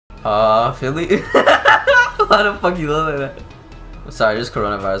Philly? Why the fuck you look like that? I'm sorry, there's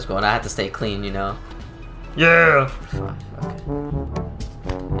coronavirus going. I had to stay clean, you know? Yeah! Fuck, okay.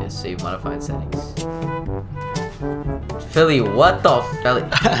 Yeah, save modified settings. Philly, what the Philly?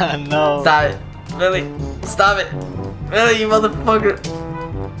 No. Stop it. Philly, stop it. Philly, you motherfucker.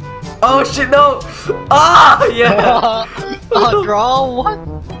 Oh shit, no! Ah, yeah! Oh, draw? What?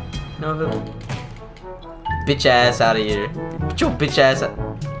 No, Philly. Bitch ass out of here. Get your bitch ass out.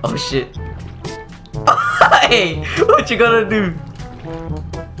 Oh shit. Hey, what you gonna do?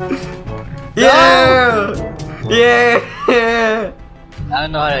 Yeah! Yeah! I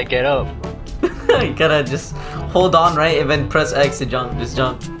don't know how to get up. You gotta just hold on, right? And then press X to jump. Just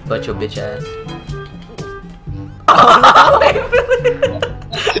jump. But your bitch ass. Oh,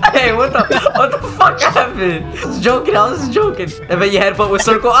 hey, what the fuck happened? I was joking, I was joking. And then your headbutt was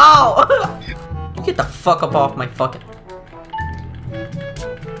circle. Ow! Get the fuck up off my fucking.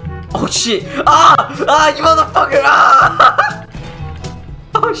 Oh shit! Ah! Ah, you motherfucker! Ah!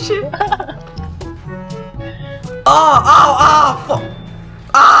 Oh shit! Oh! Ow! Ow! Fuck!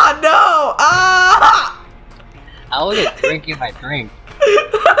 Ah! No! Ah! I was just drinking my drink.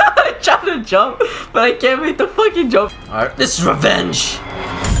 I tried to jump, but I can't make the fucking jump. Alright, this is revenge!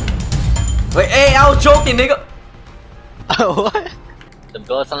 Wait, hey, I was joking, nigga! What? The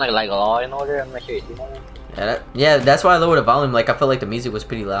build sound like law in order. I'm not sure you see that. Yeah, that's why I lowered the volume. Like, I felt like the music was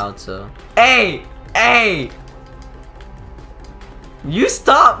pretty loud, so. Hey! Hey! You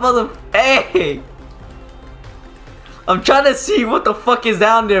stop, mother. Hey! I'm trying to see what the fuck is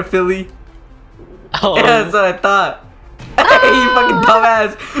down there, Philly. Oh. Yeah, that's what I thought. Hey, you fucking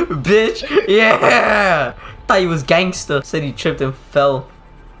dumbass bitch. Yeah! Thought he was gangster. Said he tripped and fell.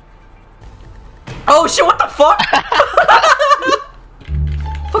 Oh shit, what the fuck?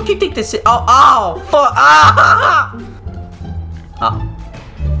 Fuck you think this is? Oh, ow! Fuck! Ah! Oh.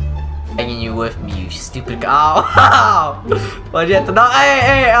 Hanging you with me, you stupid. Ow! Ow! Why'd you have to? No,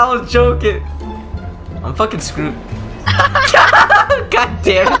 hey, I was joking. I'm fucking screwed. God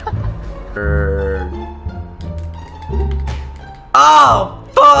damn it! Oh!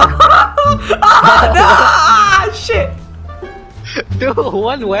 Fuck! Oh no! Ah, shit! Dude,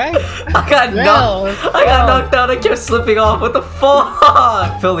 one way? I got knocked out. I kept slipping off. What the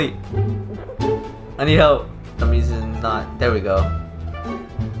fuck? Philly, I need help. For some reason, not. There we go.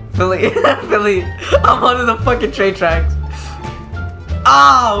 Philly, Philly, I'm under the fucking train tracks.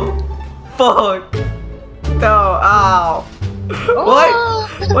 Ow! Fuck! No! Ow! What?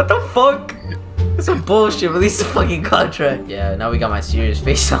 What the fuck? That's some bullshit. Release the fucking contract. Yeah, now we got my serious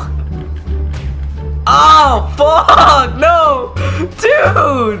face on. Oh, fuck! No!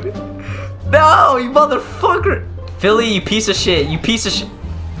 Dude! No, you motherfucker! Philly, you piece of shit. You piece of shit.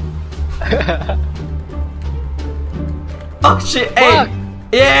 Oh, shit. Hey!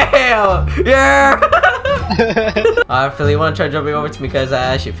 Yeah! Yeah! Alright, Philly, you wanna try jumping over to me? Because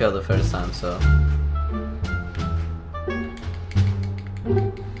I actually failed the first time, so.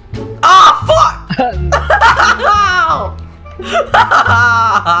 Ah, fuck!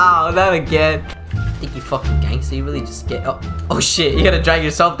 Not again. I think you fucking gangster. You really just get. Oh shit! You gotta drag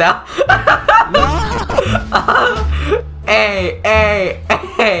yourself down. Hey!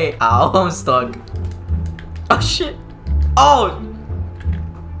 Ow! I'm stuck. Oh shit! Oh!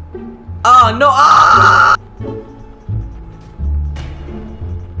 Oh no! Ah!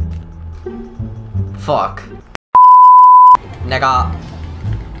 Fuck. Nigga.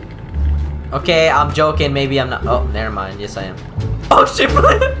 Okay, I'm joking. Maybe I'm not. Oh, never mind. Yes, I am. Oh shit!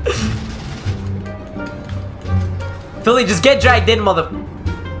 Philly, just get dragged in, mother.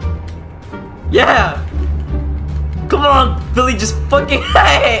 Yeah. Come on, Philly, just fucking.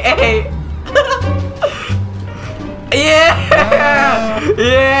 Hey. Yeah.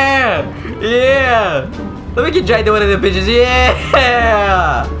 Let me get dragged to one of the bitches. Yeah.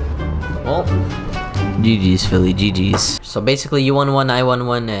 Well, GG's, Philly. GG's. So basically, you won one, I won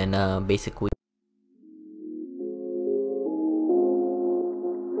one, and basically.